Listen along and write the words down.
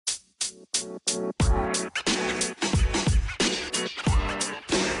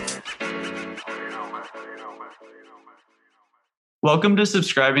Welcome to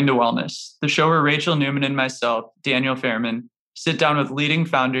Subscribing to Wellness, the show where Rachel Newman and myself, Daniel Fairman, sit down with leading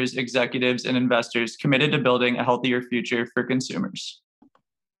founders, executives, and investors committed to building a healthier future for consumers.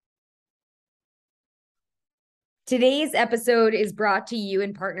 Today's episode is brought to you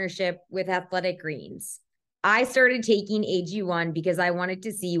in partnership with Athletic Greens. I started taking AG1 because I wanted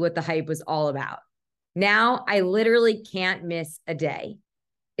to see what the hype was all about. Now I literally can't miss a day.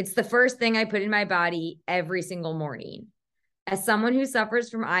 It's the first thing I put in my body every single morning. As someone who suffers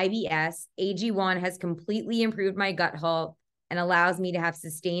from IBS, AG1 has completely improved my gut health and allows me to have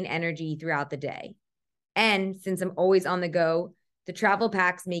sustained energy throughout the day. And since I'm always on the go, the travel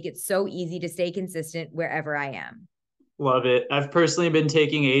packs make it so easy to stay consistent wherever I am. Love it. I've personally been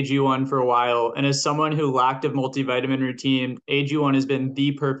taking AG1 for a while, and as someone who lacked a multivitamin routine, AG1 has been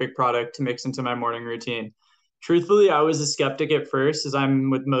the perfect product to mix into my morning routine. Truthfully, I was a skeptic at first, as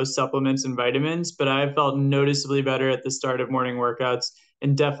I'm with most supplements and vitamins, but I have felt noticeably better at the start of morning workouts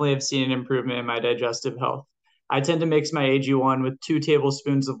and definitely have seen an improvement in my digestive health. I tend to mix my AG1 with 2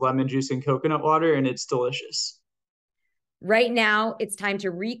 tablespoons of lemon juice and coconut water, and it's delicious. Right now, it's time to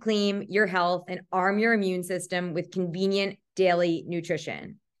reclaim your health and arm your immune system with convenient daily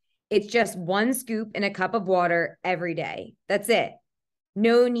nutrition. It's just 1 scoop in a cup of water every day. That's it.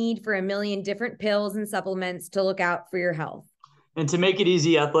 No need for a million different pills and supplements to look out for your health. And to make it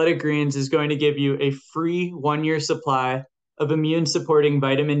easy, Athletic Greens is going to give you a free 1-year supply of immune supporting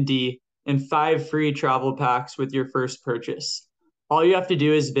vitamin D and 5 free travel packs with your first purchase. All you have to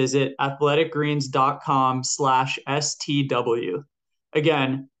do is visit athleticgreens.com/STW.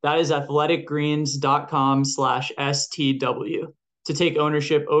 Again, that is athleticgreens.com/STW to take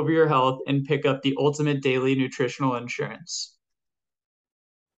ownership over your health and pick up the ultimate daily nutritional insurance.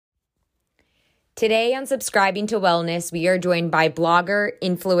 Today on Subscribing to Wellness, we are joined by blogger,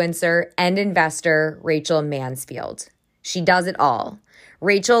 influencer, and investor Rachel Mansfield. She does it all.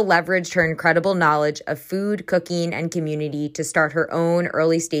 Rachel leveraged her incredible knowledge of food, cooking, and community to start her own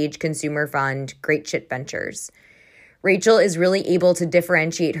early-stage consumer fund, Great Shit Ventures. Rachel is really able to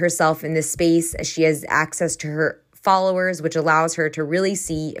differentiate herself in this space as she has access to her followers, which allows her to really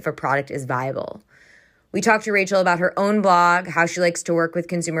see if a product is viable. We talked to Rachel about her own blog, how she likes to work with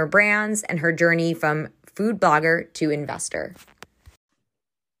consumer brands, and her journey from food blogger to investor.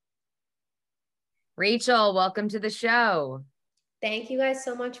 Rachel, welcome to the show. Thank you guys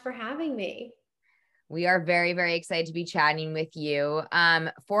so much for having me. We are very, very excited to be chatting with you.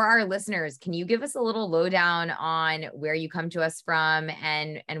 For our listeners, can you give us a little lowdown on where you come to us from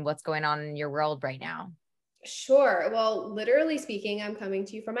and what's going on in your world right now? Sure. Well, literally speaking, I'm coming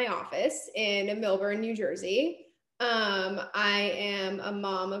to you from my office in Milburn, New Jersey. I am a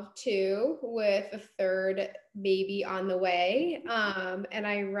mom of 2 with a 3rd baby on the way. And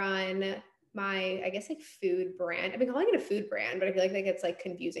I run my, I guess, like food brand. I've been calling it a food brand, but I feel like that gets like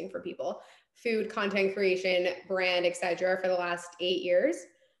confusing for people. Food content creation brand, etc. for the last 8 years.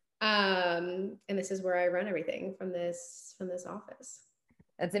 And this is where I run everything from this office.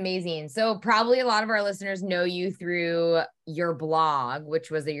 That's amazing. So probably a lot of our listeners know you through your blog,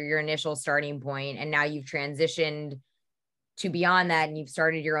 which was your initial starting point. And now you've transitioned to beyond that and you've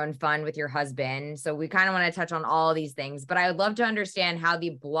started your own fund with your husband. So we kind of want to touch on all of these things, but I would love to understand how the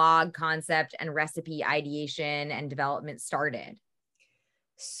blog concept and recipe ideation and development started.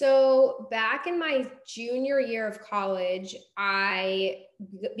 So back in my junior year of college, I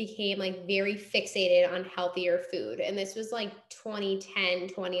became like very fixated on healthier food. And this was like 2010,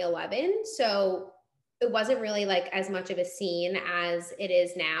 2011. So it wasn't really like as much of a scene as it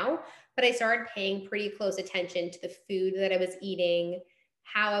is now, but I started paying pretty close attention to the food that I was eating,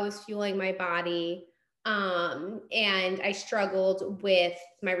 how I was fueling my body. And I struggled with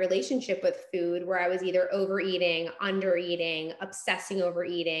my relationship with food where I was either overeating, undereating, obsessing over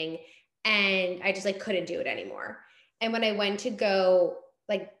eating, and I just like couldn't do it anymore. And when I went to go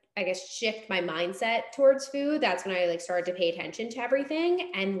like, I guess, shift my mindset towards food, that's when I like started to pay attention to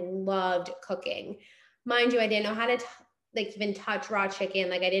everything and loved cooking. Mind you, I didn't know how to like even touch raw chicken.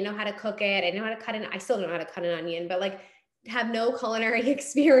 Like I didn't know how to cook it. I didn't know how to cut it. I still don't know how to cut an onion, but like have no culinary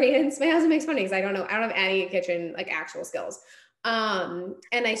experience. My husband makes fun because I don't have any kitchen, like actual skills. And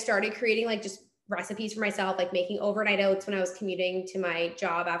I started creating like just recipes for myself, like making overnight oats when I was commuting to my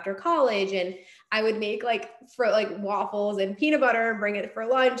job after college. And I would make like waffles and peanut butter and bring it for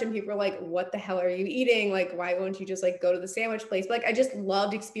lunch. And people were like, what the hell are you eating? Like, why won't you just like go to the sandwich place? But like, I just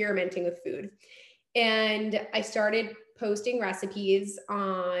loved experimenting with food. And I started posting recipes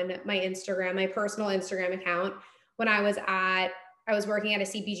on my Instagram, my personal Instagram account, when I was at I was working at a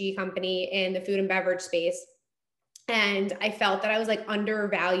CPG company in the food and beverage space. And I felt that I was like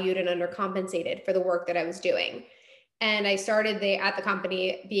undervalued and undercompensated for the work that I was doing. And I started at the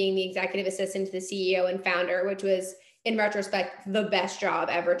company being the executive assistant to the CEO and founder, which was in retrospect, the best job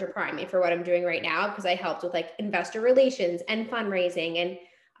ever to prime me for what I'm doing right now, because I helped with like investor relations and fundraising. And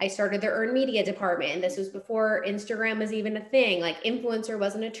I started the earned media department. And this was before Instagram was even a thing, like influencer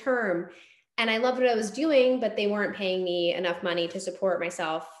wasn't a term. And I loved what I was doing, but they weren't paying me enough money to support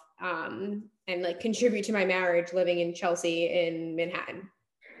myself and like contribute to my marriage living in Chelsea in Manhattan.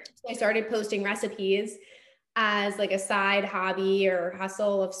 So I started posting recipes as like a side hobby or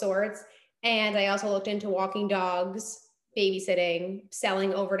hustle of sorts. And I also looked into walking dogs, babysitting,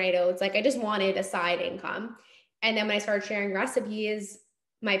 selling overnight oats. Like I just wanted a side income. And then when I started sharing recipes,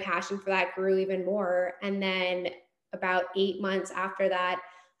 my passion for that grew even more. And then about 8 months after that,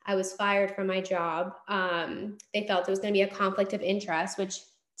 I was fired from my job. They felt it was going to be a conflict of interest, which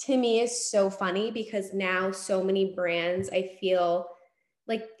to me is so funny because now so many brands, I feel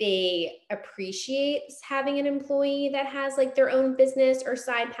like they appreciate having an employee that has like their own business or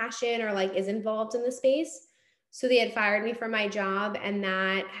side passion or like is involved in the space. So they had fired me from my job, and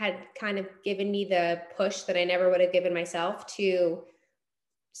that had kind of given me the push that I never would have given myself to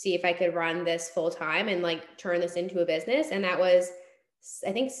see if I could run this full time and like turn this into a business. And that was,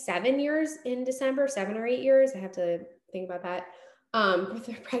 I think, 7 years in December, 7 or 8 years. I have to think about that.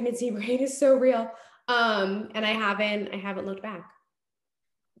 The pregnancy brain is so real. And I haven't looked back.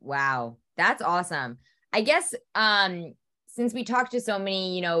 Wow, that's awesome. I guess since we talked to so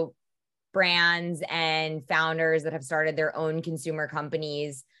many, brands and founders that have started their own consumer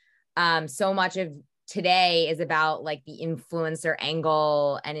companies, so much of today is about like the influencer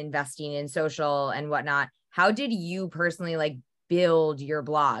angle and investing in social and whatnot. How did you personally like build your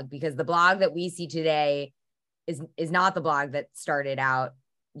blog? Because the blog that we see today is not the blog that started out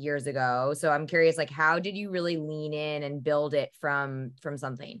years ago. So I'm curious, like, how did you really lean in and build it from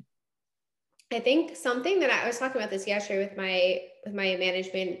something? I think something that I was talking about this yesterday with my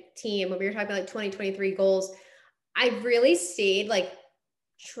management team when we were talking about like 2023 goals. I really stayed like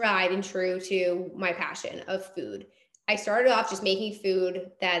tried and true to my passion of food. I started off just making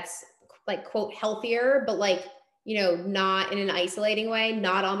food that's like quote healthier, but like, not in an isolating way,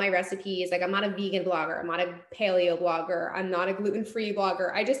 not all my recipes. Like I'm not a vegan blogger. I'm not a paleo blogger. I'm not a gluten-free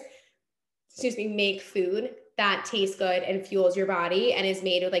blogger. I just, make food that tastes good and fuels your body and is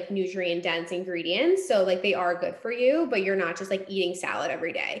made with like nutrient dense ingredients. So like they are good for you, but you're not just like eating salad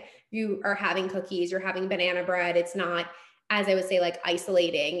every day. You are having cookies, you're having banana bread. It's not, as I would say, like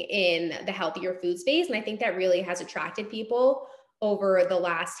isolating in the healthier food space. And I think that really has attracted people over the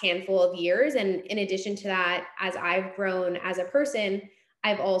last handful of years. And in addition to that, as I've grown as a person,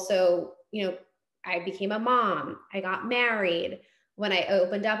 I've also, I became a mom, I got married. When I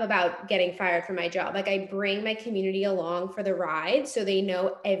opened up about getting fired from my job, like I bring my community along for the ride so they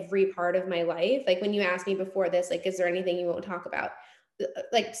know every part of my life. Like when you asked me before this, like, is there anything you won't talk about?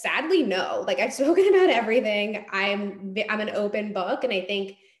 Like, sadly, no. Like I've spoken about everything. I'm an open book, and I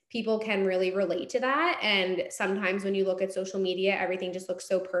think people can really relate to that. And sometimes when you look at social media, everything just looks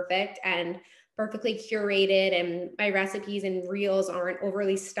so perfect and perfectly curated, and my recipes and reels aren't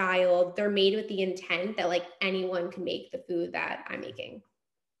overly styled. They're made with the intent that like anyone can make the food that I'm making.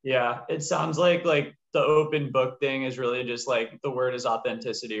 Yeah, it sounds like the open book thing is really just like the word is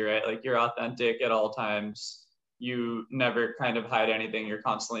authenticity, right? Like you're authentic at all times. You never kind of hide anything. You're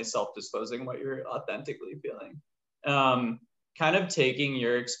constantly self-disclosing what you're authentically feeling. Kind of taking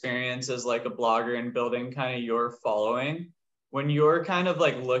your experience as like a blogger and building kind of your following. When you're kind of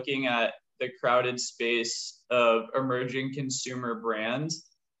like looking at the crowded space of emerging consumer brands,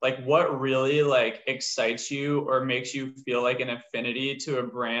 like what really like excites you or makes you feel like an affinity to a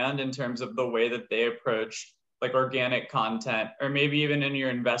brand in terms of the way that they approach like organic content, or maybe even in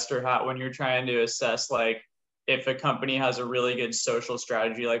your investor hat when you're trying to assess like if a company has a really good social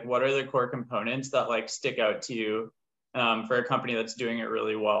strategy, like what are the core components that like stick out to you for a company that's doing it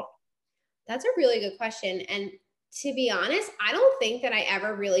really well? That's a really good question. And to be honest, I don't think that I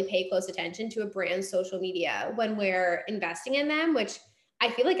ever really pay close attention to a brand's social media when we're investing in them, which I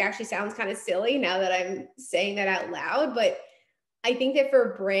feel like actually sounds kind of silly now that I'm saying that out loud. But I think that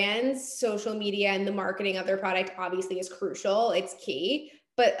for brands, social media and the marketing of their product obviously is crucial. It's key.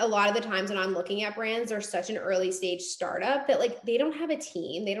 But a lot of the times when I'm looking at brands, they're such an early stage startup that like they don't have a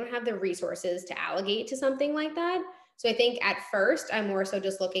team, they don't have the resources to allocate to something like that. So I think at first I'm more so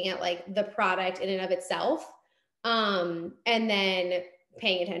just looking at like the product in and of itself. And then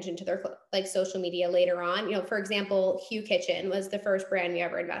paying attention to their like social media later on. For example, Hugh Kitchen was the first brand we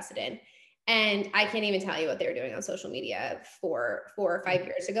ever invested in. And I can't even tell you what they were doing on social media 4 or 5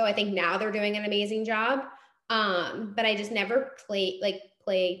 years ago. I think now they're doing an amazing job. But I just never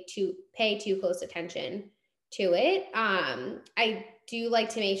pay too close attention to it. I do like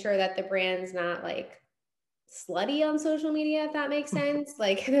to make sure that the brand's not like slutty on social media, if that makes sense.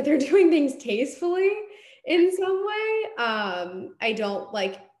 Like that they're doing things tastefully in some way. I don't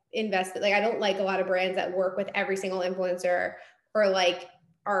like I don't like a lot of brands that work with every single influencer or like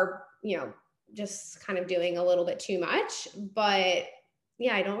are, just kind of doing a little bit too much. But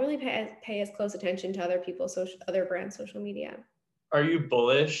yeah, I don't really pay as close attention to other brands' social media. Are you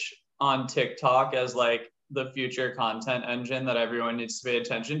bullish on TikTok as like the future content engine that everyone needs to pay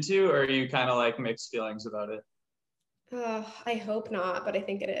attention to, or are you kind of like mixed feelings about it? I hope not, but I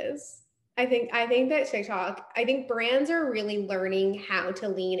think it is. I think that I think brands are really learning how to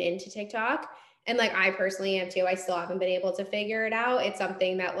lean into TikTok. And like I personally am too. I still haven't been able to figure it out. It's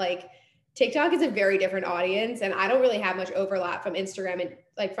something that like TikTok is a very different audience, and I don't really have much overlap from Instagram and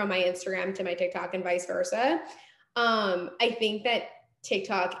like from my Instagram to my TikTok and vice versa. I think that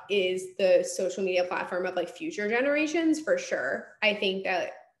TikTok is the social media platform of like future generations for sure. I think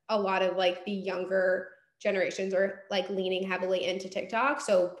that a lot of like the younger generations are like leaning heavily into TikTok.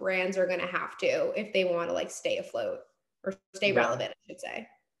 So brands are going to have to, if they want to like stay afloat or stay Yeah. relevant, I should say.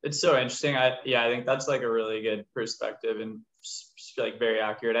 It's so interesting. I think that's like a really good perspective and like very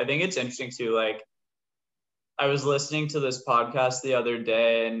accurate. I think it's interesting too. Like I was listening to this podcast the other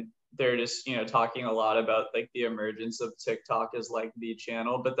day and they're just, talking a lot about like the emergence of TikTok as like the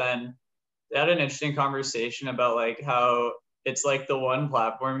channel, but then they had an interesting conversation about like how it's like the one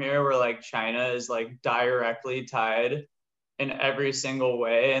platform here where like China is like directly tied in every single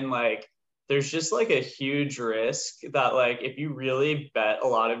way. And like, there's just like a huge risk that like, if you really bet a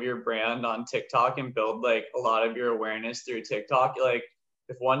lot of your brand on TikTok and build like a lot of your awareness through TikTok, like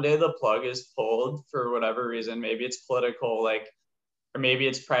if one day the plug is pulled for whatever reason, maybe it's political, like, or maybe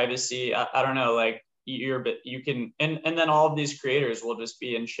it's privacy. I don't know, like you can, and then all of these creators will just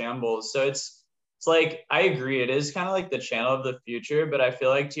be in shambles. So it's like, I agree. It is kind of like the channel of the future, but I feel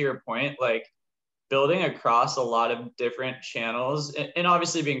like to your point, like building across a lot of different channels and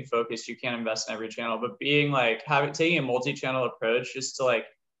obviously being focused, you can't invest in every channel, but being like taking a multi-channel approach just to like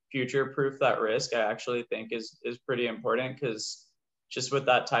future proof that risk, I actually think is pretty important because just with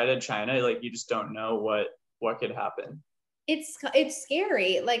that tie to China, like you just don't know what could happen. It's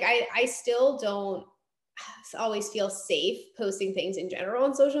scary. Like I still don't always feel safe posting things in general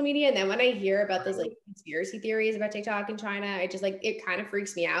on social media. And then when I hear about those like conspiracy theories about TikTok in China, I just like, it kind of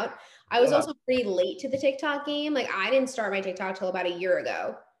freaks me out. I was also pretty late to the TikTok game. Like I didn't start my TikTok till about a year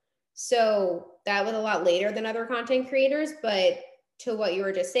ago. So that was a lot later than other content creators. But to what you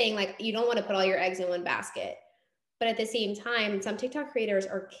were just saying, like you don't want to put all your eggs in one basket. But at the same time, some TikTok creators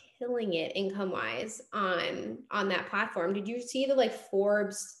are killing it income wise on that platform. Did you see the like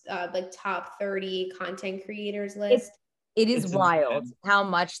Forbes like top 30 content creators list? It is wild how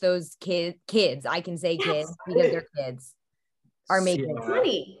much those kids, I can say kids because they're kids, are making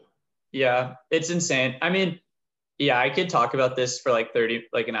money. Yeah, it's insane. I mean, yeah, I could talk about this for like 30,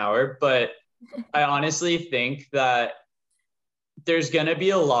 like an hour, but I honestly think that there's going to be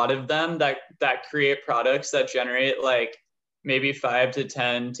a lot of them that create products that generate like maybe 5 to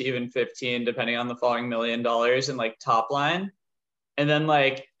 10 to even 15, depending on the following $1 million in like top line. And then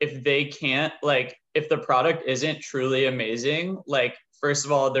like, if they can't, like, if the product isn't truly amazing, like, first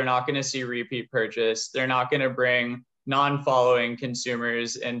of all, they're not going to see repeat purchase. They're not going to bring non-following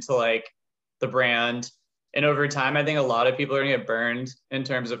consumers into like the brand. And over time, I think a lot of people are going to get burned in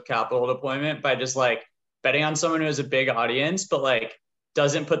terms of capital deployment by just like betting on someone who has a big audience, but like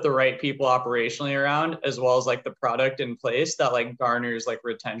doesn't put the right people operationally around as well as like the product in place that like garners like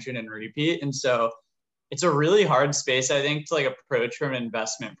retention and repeat. And so it's a really hard space, I think, to like approach from an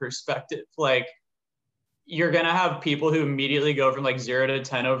investment perspective. Like you're going to have people who immediately go from like 0 to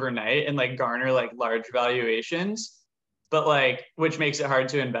 10 overnight and like garner like large valuations, but like, which makes it hard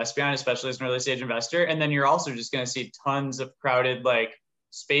to invest behind, especially as an early stage investor. And then you're also just going to see tons of crowded like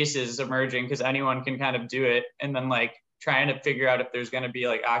spaces emerging because anyone can kind of do it. And then like trying to figure out if there's going to be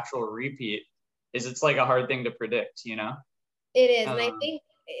like actual repeat it's like a hard thing to predict, you know? It is. And I think,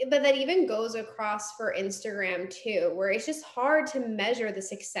 but that even goes across for Instagram too, where it's just hard to measure the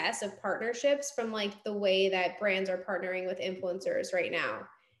success of partnerships from like the way that brands are partnering with influencers right now.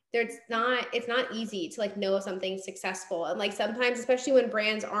 It's not easy to like know if something's successful. And like sometimes, especially when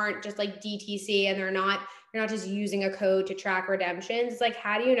brands aren't just like DTC and you're not just using a code to track redemptions. It's like,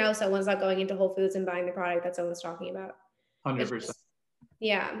 how do you know someone's not going into Whole Foods and buying the product that someone's talking about? 100%.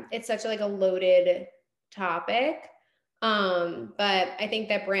 Yeah, it's such like a loaded topic. But I think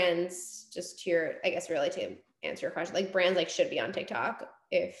that brands, just to your, I guess really to answer your question, like brands like should be on TikTok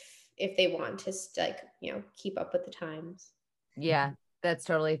if they want to like, keep up with the times. Yeah, that's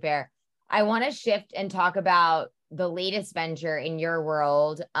totally fair. I want to shift and talk about the latest venture in your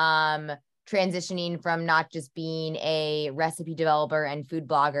world, transitioning from not just being a recipe developer and food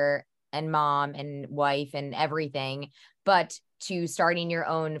blogger and mom and wife and everything, but to starting your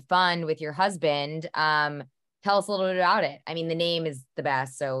own fund with your husband. Tell us a little bit about it. I mean, the name is the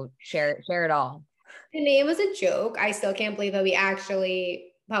best, so share it all. The name was a joke. I still can't believe that we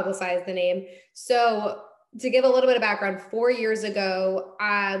actually publicized the name. So to give a little bit of background, 4 years ago,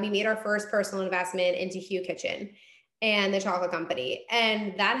 we made our first personal investment into Hue Kitchen and the chocolate company.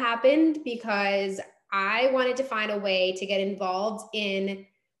 And that happened because I wanted to find a way to get involved in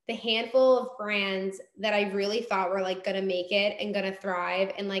the handful of brands that I really thought were like going to make it and going to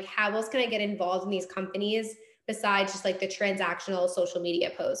thrive. And like, how else can I get involved in these companies besides just like the transactional social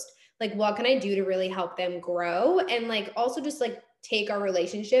media post? Like, what can I do to really help them grow? And like, also just like take our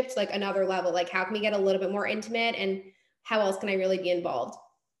relationship to like another level. Like, how can we get a little bit more intimate and how else can I really be involved?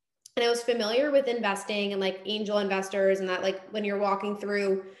 And I was familiar with investing and like angel investors, and that like when you're walking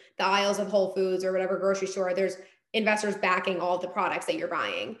through the aisles of Whole Foods or whatever grocery store, there's investors backing all of the products that you're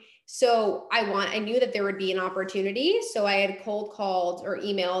buying. So I knew that there would be an opportunity. So I had cold called or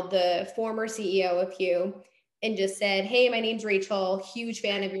emailed the former CEO of Hue and just said, hey, my name's Rachel, huge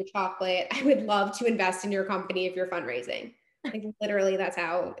fan of your chocolate. I would love to invest in your company if you're fundraising. Like literally that's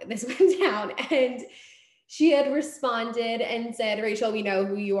how this went down. And she had responded and said, Rachel, we know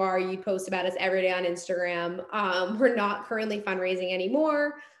who you are. You post about us every day on Instagram. We're not currently fundraising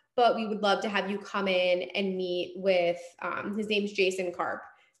anymore, but we would love to have you come in and meet with, his name's Jason Karp,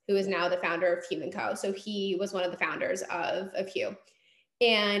 who is now the founder of Hue & Co. So he was one of the founders of Hue.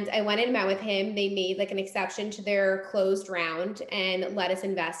 And I went and met with him. They made like an exception to their closed round and let us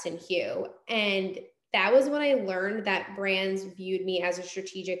invest in Hue. And that was when I learned that brands viewed me as a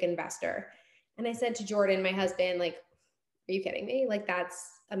strategic investor. And I said to Jordan, my husband, like, are you kidding me? Like, that's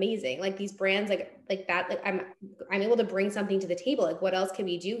amazing. Like these brands, like that, like I'm able to bring something to the table. Like, what else can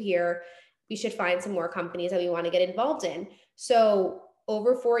we do here? We should find some more companies that we want to get involved in. So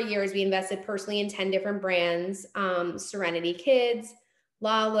over 4 years, we invested personally in 10 different brands, Serenity Kids,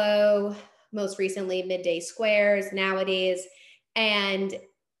 Lalo, most recently Midday Squares, Nowadays. And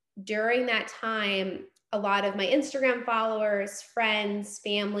during that time, a lot of my Instagram followers, friends,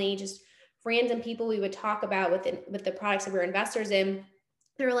 family, just random people we would talk about with the products that we were investors in,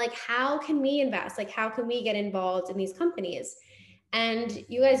 they were like, how can we invest? Like, how can we get involved in these companies? And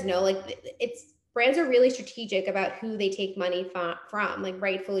you guys know, like, it's brands are really strategic about who they take money from, like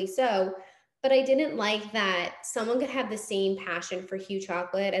rightfully so. But I didn't like that someone could have the same passion for Hue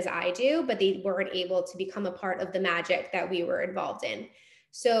chocolate as I do, but they weren't able to become a part of the magic that we were involved in.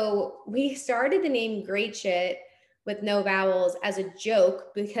 So we started the name Great Shit with no vowels as a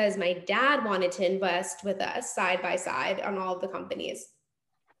joke because my dad wanted to invest with us side by side on all of the companies.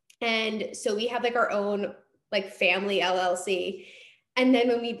 And so we had like our own like family LLC. And then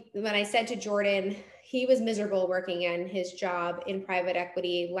when I said to Jordan, he was miserable working in his job in private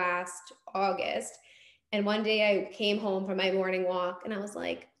equity last August. And one day I came home from my morning walk and I was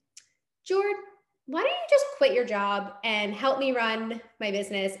like, Jordan, why don't you just quit your job and help me run my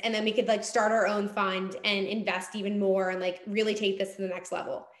business? And then we could like start our own fund and invest even more and like really take this to the next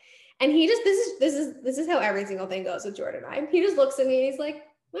level. And he just, this is how every single thing goes with Jordan and I. He just looks at me and he's like,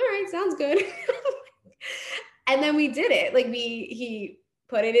 all right, sounds good. And then we did it. Like he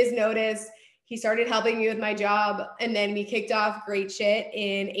put in his notice. He started helping me with my job. And then we kicked off Great Shit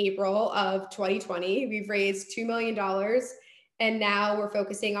in April of 2020. We've raised $2 million. And now we're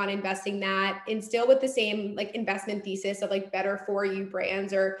focusing on investing that in still with the same like investment thesis of like better for you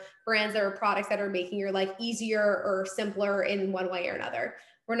brands or brands that are products that are making your life easier or simpler in one way or another.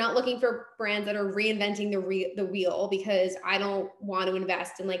 We're not looking for brands that are reinventing the wheel because I don't want to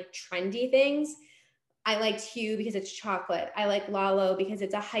invest in like trendy things. I liked Hue because it's chocolate. I like Lalo because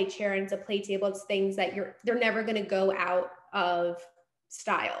it's a high chair and it's a play table. It's things that they're never going to go out of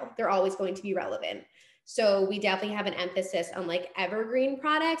style. They're always going to be relevant. So we definitely have an emphasis on like evergreen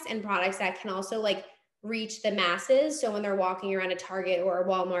products and products that can also like reach the masses. So when they're walking around a Target or a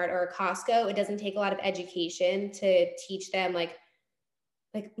Walmart or a Costco, it doesn't take a lot of education to teach them like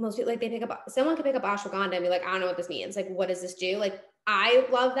most people, like someone can pick up ashwagandha and be like, I don't know what this means. Like, what does this do? Like, I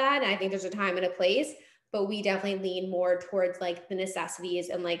love that. And I think there's a time and a place, but we definitely lean more towards like the necessities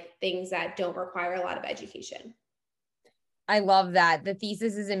and like things that don't require a lot of education. I love that. The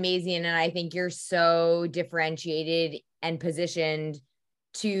thesis is amazing. And I think you're so differentiated and positioned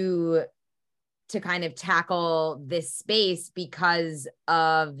to to kind of tackle this space because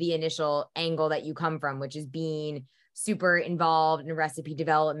of the initial angle that you come from, which is being super involved in recipe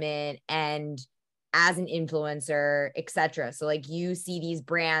development and as an influencer, etc. So like you see these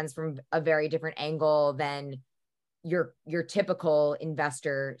brands from a very different angle than your typical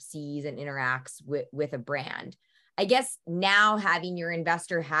investor sees and interacts with a brand. I guess now having your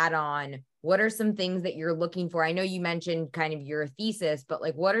investor hat on, what are some things that you're looking for? I know you mentioned kind of your thesis, but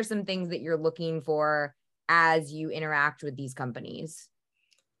like what are some things that you're looking for as you interact with these companies?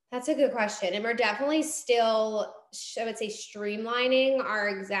 That's a good question. And we're definitely still, I would say, streamlining our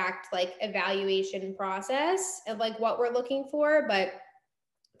exact like evaluation process of like what we're looking for. But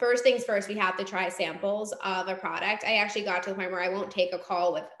first things first, we have to try samples of a product. I actually got to the point where I won't take a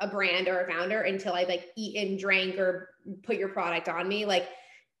call with a brand or a founder until I've like eaten, drank, or put your product on me. Like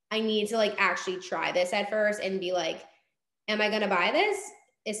I need to like actually try this at first and be like, am I going to buy this?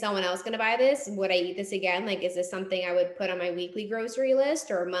 Is someone else going to buy this? Would I eat this again? Like, is this something I would put on my weekly grocery list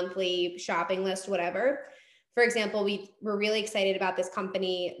or monthly shopping list, whatever? For example, we're really excited about this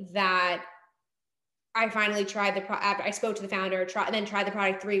company that I finally tried after I spoke to the founder, and then tried the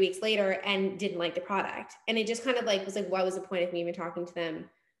product 3 weeks later and didn't like the product. And it just kind of like was like, what was the point of me even talking to them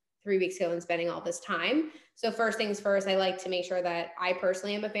 3 weeks ago and spending all this time? So first things first, I like to make sure that I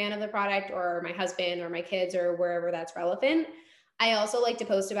personally am a fan of the product, or my husband or my kids or wherever that's relevant. I also like to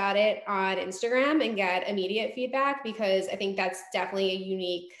post about it on Instagram and get immediate feedback, because I think that's definitely a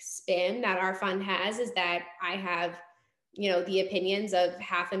unique spin that our fund has, is that I have, the opinions of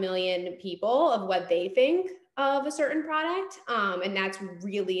 500,000 people of what they think of a certain product. And that's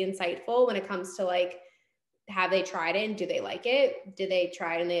really insightful when it comes to like, have they tried it and do they like it? Did they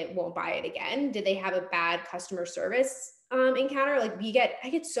try it and they won't buy it again? Did they have a bad customer service encounter? Like I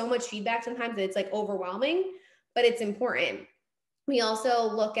get so much feedback sometimes that it's like overwhelming, but it's important. We also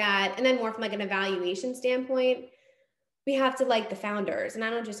look at, and then more from like an evaluation standpoint, we have to like the founders. And I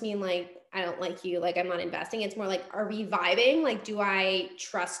don't just mean like, I don't like you, like I'm not investing. It's more like, are we vibing? Like, do I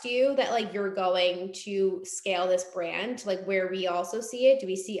trust you that like you're going to scale this brand to like where we also see it? Do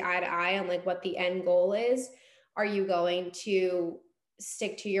we see eye to eye on like what the end goal is? Are you going to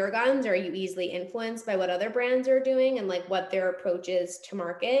stick to your guns? Or are you easily influenced by what other brands are doing and like what their approach is to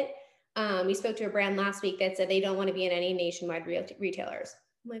market? We spoke to a brand last week that said they don't want to be in any nationwide retailers.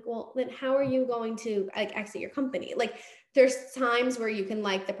 I'm like, well, then how are you going to like exit your company? Like there's times where you can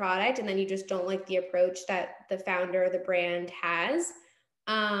like the product and then you just don't like the approach that the founder of the brand has.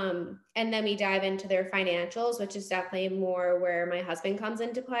 And then we dive into their financials, which is definitely more where my husband comes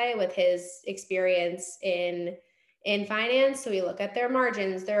into play with his experience in finance. So we look at their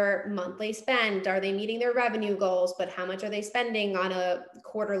margins, their monthly spend. Are they meeting their revenue goals? But how much are they spending on a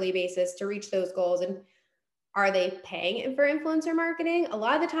quarterly basis to reach those goals? And are they paying for influencer marketing? A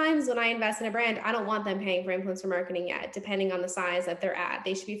lot of the times when I invest in a brand, I don't want them paying for influencer marketing yet, depending on the size that they're at.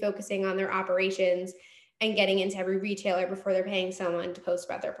 They should be focusing on their operations and getting into every retailer before they're paying someone to post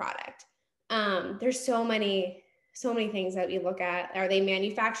about their product. There's so many things that we look at. Are they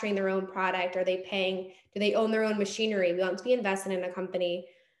manufacturing their own product? Are they paying? Do they own their own machinery? We want to be invested in a company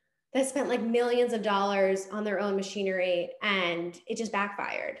that spent like millions of dollars on their own machinery and it just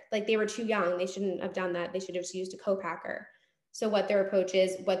backfired. Like they were too young. They shouldn't have done that. They should have just used a co-packer. So what their approach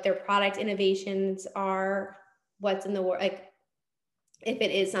is, what their product innovations are, what's in the world, like if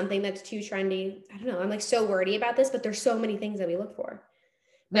it is something that's too trendy, I don't know. I'm like so wordy about this, but there's so many things that we look for.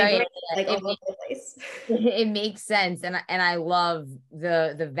 No, yeah, like all over the place. It makes sense. And I love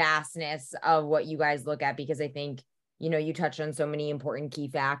the vastness of what you guys look at, because I think, you touched on so many important key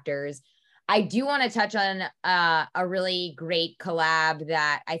factors. I do want to touch on a really great collab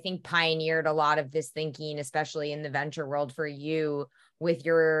that I think pioneered a lot of this thinking, especially in the venture world for you, with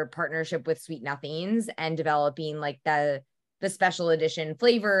your partnership with Sweet Nothings and developing like the special edition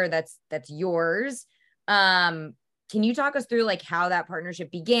flavor that's yours. Can you talk us through like how that partnership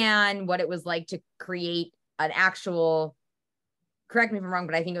began, what it was like to create an actual, correct me if I'm wrong,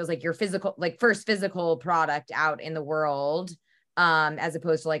 but I think it was like your first physical product out in the world, as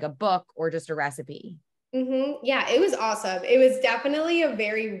opposed to like a book or just a recipe? Mm-hmm. Yeah, it was awesome. It was definitely a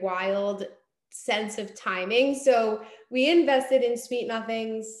very wild sense of timing. So we invested in Sweet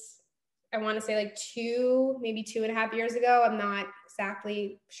Nothings, I want to say like maybe 2.5 years ago. I'm not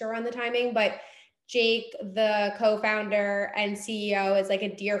exactly sure on the timing, but Jake, the co-founder and CEO, is like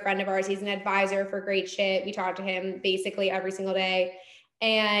a dear friend of ours. He's an advisor for Great Shit. We talk to him basically every single day.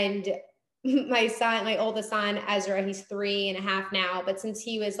 And my oldest son, Ezra, he's 3.5 now. But since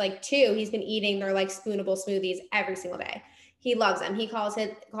he was like 2, he's been eating their like spoonable smoothies every single day. He loves them. He calls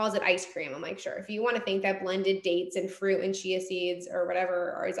it ice cream. I'm like, sure. If you want to think that blended dates and fruit and chia seeds or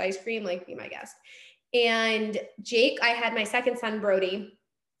whatever are his ice cream, like be my guest. And Jake, I had my second son, Brody.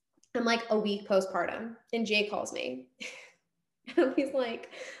 I'm like a week postpartum, and Jake calls me. And he's like,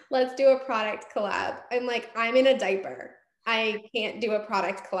 let's do a product collab. I'm like, I'm in a diaper. I can't do a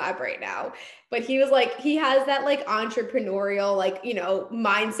product collab right now. But he was like, he has that like entrepreneurial, like, you know,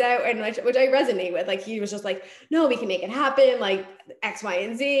 mindset, and which I resonate with. Like, he was just like, no, we can make it happen, like X, Y,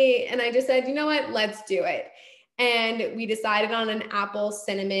 and Z. And I just said, you know what, let's do it. And we decided on an apple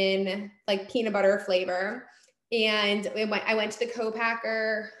cinnamon, like peanut butter flavor. And I went to the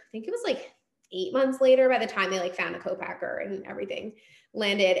co-packer. I think it was like 8 months later by the time they like found a co-packer and everything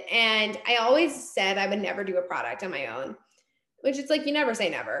landed. And I always said I would never do a product on my own, which it's like, you never say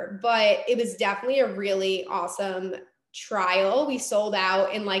never, but it was definitely a really awesome trial. We sold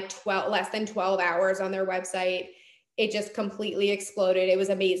out in like less than 12 hours on their website. It just completely exploded. It was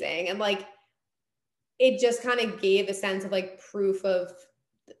amazing. And like, it just kind of gave a sense of like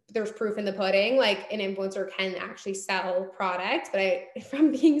there's proof in the pudding. Like an influencer can actually sell products, but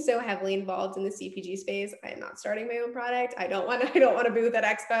from being so heavily involved in the CPG space, I'm not starting my own product. I don't want a booth at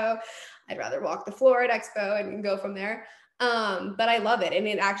Expo. I'd rather walk the floor at Expo and go from there. But I love it. And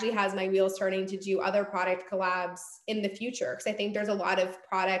it actually has my wheels turning to do other product collabs in the future. Cause I think there's a lot of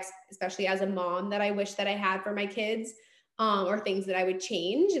products, especially as a mom, that I wish that I had for my kids, or things that I would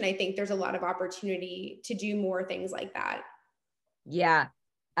change. And I think there's a lot of opportunity to do more things like that. Yeah.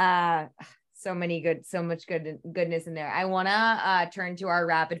 So much goodness in there. I want to turn to our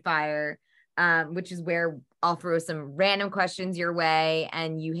rapid fire, which is where I'll throw some random questions your way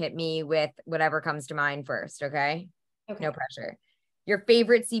and you hit me with whatever comes to mind first. Okay. No pressure. Your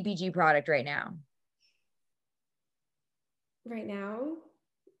favorite CPG product right now? Right now?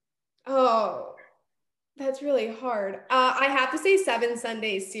 Oh, that's really hard. I have to say 7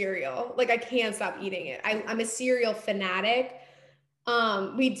 Sundays cereal. Like I can't stop eating it. I'm a cereal fanatic.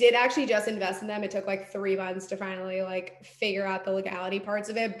 We did actually just invest in them. It took like 3 months to finally like figure out the legality parts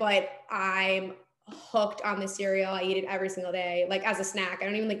of it, but I'm hooked on the cereal. I eat it every single day, like as a snack. I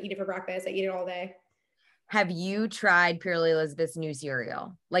don't even like eat it for breakfast. I eat it all day. Have you tried Purely Elizabeth's new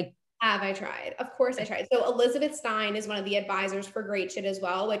cereal? Like, have I tried? Of course I tried. So Elizabeth Stein is one of the advisors for Great Shit as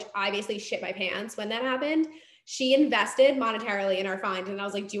well, which I basically shit my pants when that happened. She invested monetarily in our fund. And I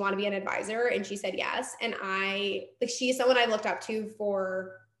was like, do you want to be an advisor? And she said yes. And she's someone I looked up to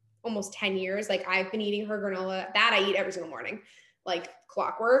for almost 10 years. Like I've been eating her granola that I eat every single morning, like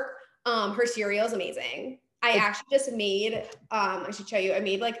clockwork. Her cereal is amazing. I actually just made, I should show you, I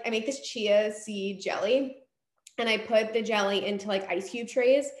make this chia seed jelly, and I put the jelly into like ice cube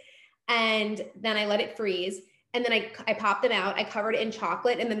trays, and then I let it freeze. And then I popped them out. I covered it in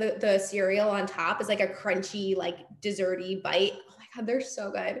chocolate. And then the cereal on top is like a crunchy, like desserty bite. Oh my God, they're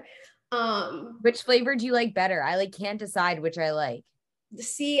so good. Which flavor do you like better? I like can't decide which I like.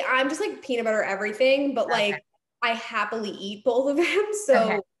 See, I'm just like peanut butter everything, but like I happily eat both of them.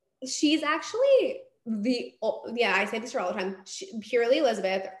 So she's actually I say this for all the time. Purely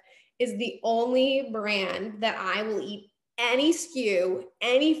Elizabeth is the only brand that I will eat any SKU,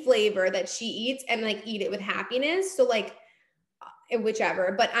 any flavor that she eats, and like eat it with happiness. So like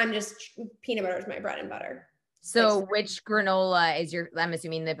whichever, but peanut butter is my bread and butter. So like, which granola is I'm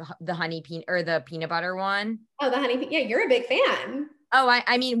assuming the honey peanut or the peanut butter one? Oh, the honey. Yeah. You're a big fan. Oh,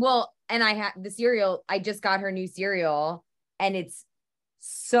 I mean, well, and I had the cereal. I just got her new cereal and it's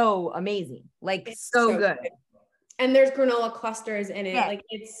so amazing. Like it's so good. And there's granola clusters in it. Yeah. Like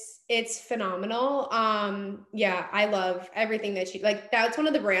it's phenomenal. Yeah, I love everything that she like. That's one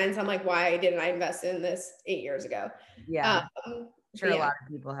of the brands I'm like, why didn't I invest in this 8 years ago? Yeah. I'm sure a lot of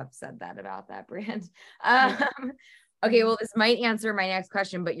people have said that about that brand. Okay, well, this might answer my next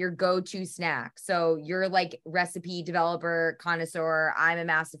question, but your go-to snack. So you're like recipe developer, connoisseur. I'm a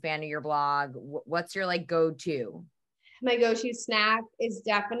massive fan of your blog. What's your like go-to? My go-to snack is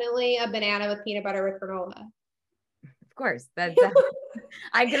definitely a banana with peanut butter with granola. Of course, that's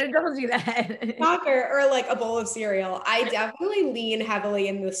I could have told you that. Shocker, or like a bowl of cereal. I definitely lean heavily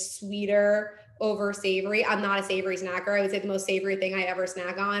in the sweeter over savory. I'm not a savory snacker. I would say the most savory thing I ever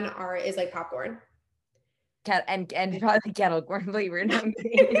snack on is like popcorn. And probably kettle corn flavored.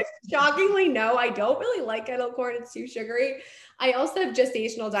 Shockingly, no, I don't really like kettle corn. It's too sugary. I also have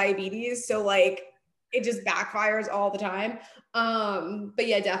gestational diabetes, so like it just backfires all the time. But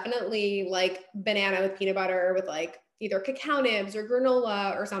yeah, definitely like banana with peanut butter with like either cacao nibs or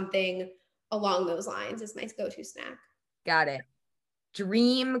granola or something along those lines is my go-to snack. Got it.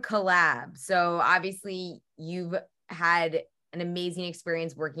 Dream collab. So obviously you've had an amazing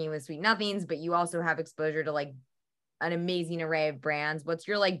experience working with Sweet Nothings, but you also have exposure to like an amazing array of brands. What's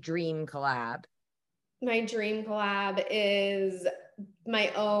your like dream collab? My dream collab is my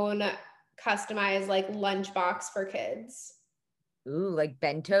own customized like lunchbox for kids. Ooh, like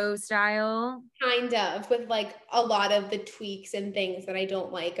bento style? Kind of, with like a lot of the tweaks and things that I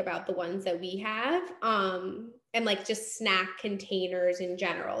don't like about the ones that we have. And like just snack containers in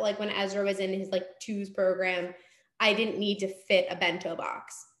general. Like when Ezra was in his like twos program, I didn't need to fit a bento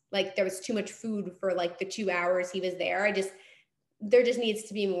box. Like there was too much food for like the 2 hours he was there. There just needs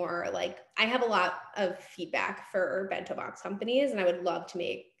to be more, like, I have a lot of feedback for bento box companies and I would love to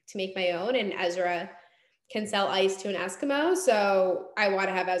make my own. And Ezra can sell ice to an Eskimo. So I want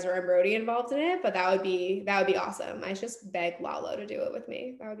to have Ezra and Brody involved in it, but that would be awesome. I just beg Lalo to do it with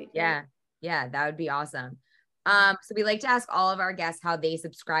me. That would be great. Yeah, that would be awesome. So we like to ask all of our guests how they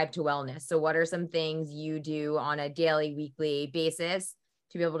subscribe to wellness. So what are some things you do on a daily, weekly basis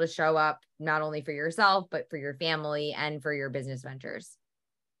to be able to show up not only for yourself, but for your family and for your business ventures?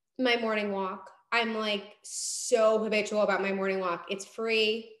 My morning walk. I'm like so habitual about my morning walk. It's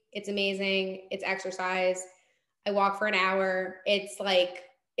free. It's amazing. It's exercise. I walk for an hour. It's like,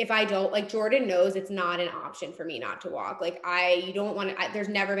 if I don't, like, Jordan knows it's not an option for me not to walk. Like you don't want to, there's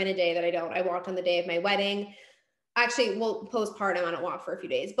never been a day that I don't. I walked on the day of my wedding. Actually, well, postpartum, I don't walk for a few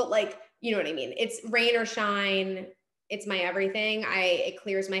days, but like, you know what I mean? It's rain or shine. It's my everything. It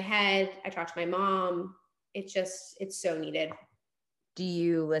clears my head. I talk to my mom. It's so needed. Do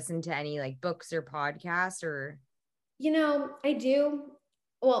you listen to any like books or podcasts or? I do.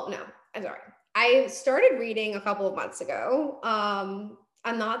 Well, no, I'm sorry. I started reading a couple of months ago.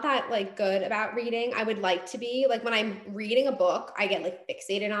 I'm not that like good about reading. I would like to be. Like when I'm reading a book, I get like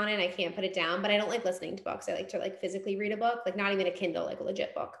fixated on it. I can't put it down, but I don't like listening to books. I like to like physically read a book, like not even a Kindle, like a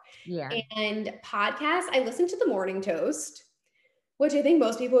legit book. Yeah. And podcasts, I listen to The Morning Toast, which I think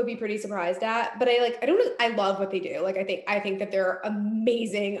most people would be pretty surprised at, but I love what they do. Like I think that they're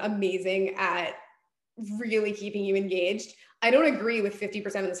amazing at really keeping you engaged. I don't agree with 50%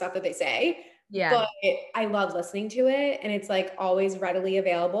 of the stuff that they say. Yeah. But I love listening to it, and it's like always readily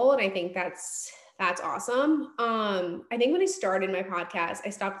available. And I think that's awesome. I think when I started my podcast,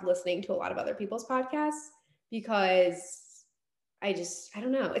 I stopped listening to a lot of other people's podcasts because I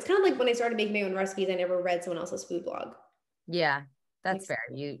don't know. It's kind of like when I started making my own recipes, I never read someone else's food blog. Yeah, that's fair.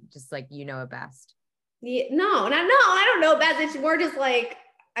 You just like, it best. Yeah, no, I don't know best. It's more just like,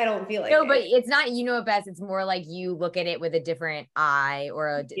 I don't feel like no, it. But it's not, it best. It's more like you look at it with a different eye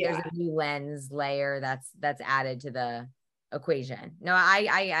or there's a new lens layer that's added to the equation. No,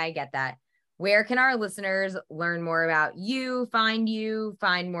 I get that. Where can our listeners learn more about you, find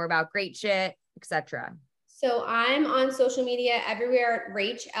more about Great Shit, etc.? So I'm on social media everywhere,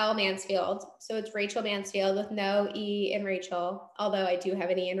 Rach L. Mansfield. So it's Rachel Mansfield with no E in Rachel, although I do have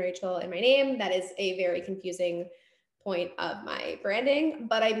an E in Rachel in my name. That is a very confusing point of my branding,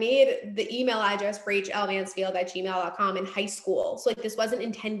 but I made the email address rachelmansfield@gmail.com in high school. So like this wasn't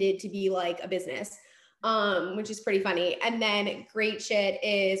intended to be like a business, which is pretty funny. And then Great Shit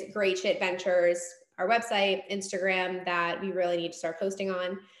is Great Shit Ventures, our website, Instagram that we really need to start posting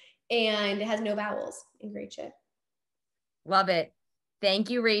on. And it has no vowels in Great Shit. Love it. Thank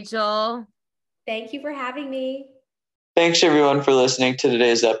you, Rachel. Thank you for having me. Thanks everyone for listening to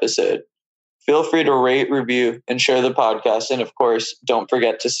today's episode. Feel free to rate, review, and share the podcast. And of course, don't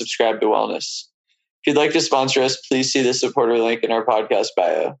forget to subscribe to Wellness. If you'd like to sponsor us, please see the supporter link in our podcast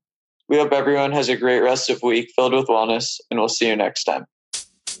bio. We hope everyone has a great rest of week filled with wellness, and we'll see you next time.